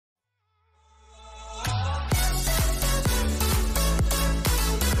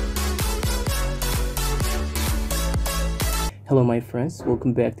Hello my friends,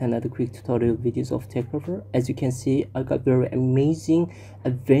 welcome back to another quick tutorial videos of TechRefer. As you can see, I got very amazing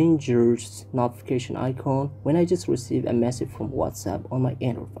Avengers notification icon when I just received a message from WhatsApp on my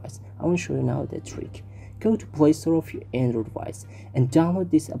Android device. I want to show you now the trick. Go to Play Store of your Android device and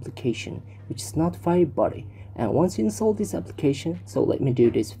download this application, which is Notify Buddy. And once you install this application, so let me do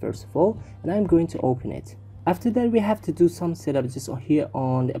this first of all, and I'm going to open it. After that, we have to do some setup just here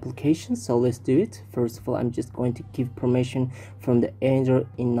on the application, so let's do it. First of all, I'm just going to give permission from the Android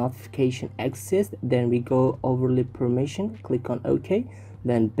in notification access. Then we go overlay permission, click on OK.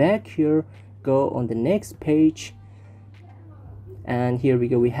 Then back here, go on the next page, and here we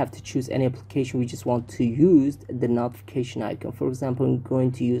go. We have to choose any application we just want to use the notification icon. For example, I'm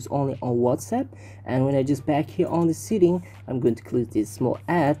going to use only on WhatsApp, and when I just back here on the setting, I'm going to click this small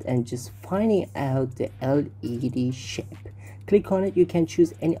add and just finding out the LED shape. Click on it. You can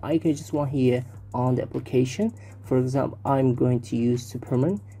choose any icon you just want here on the application. For example, I'm going to use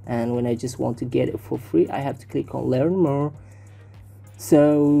Superman, and when I just want to get it for free, I have to click on learn more.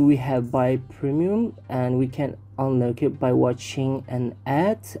 So we have buy premium, and we can unlock it by watching an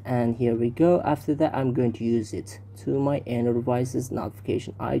ad, and here we go. After that, I'm going to use it to my Android device's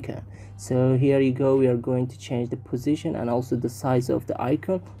notification icon. So here you go. We are going to change the position and also the size of the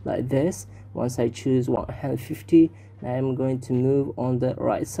icon like this. Once I choose 150, now I'm going to move on the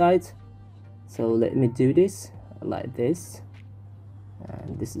right side. So let me do this like this,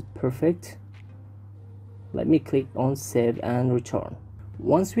 and this is perfect. Let me click on save and return.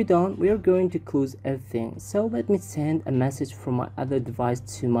 Once we're done, we are going to close everything. So let me send a message from my other device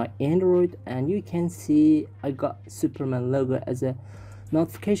to my Android, and you can see I got Superman logo as a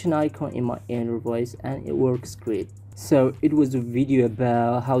notification icon in my Android device, and it works great. So it was a video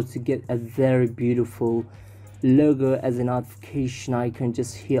about how to get a very beautiful logo as a notification icon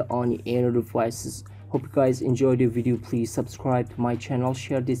just here on your Android devices. Hope you guys enjoyed the video. Please subscribe to my channel,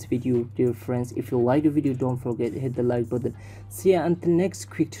 share this video with your friends. If you like the video, don't forget to hit the like button. See ya until next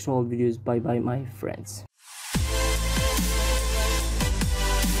quick tutorial videos. Bye bye my friends.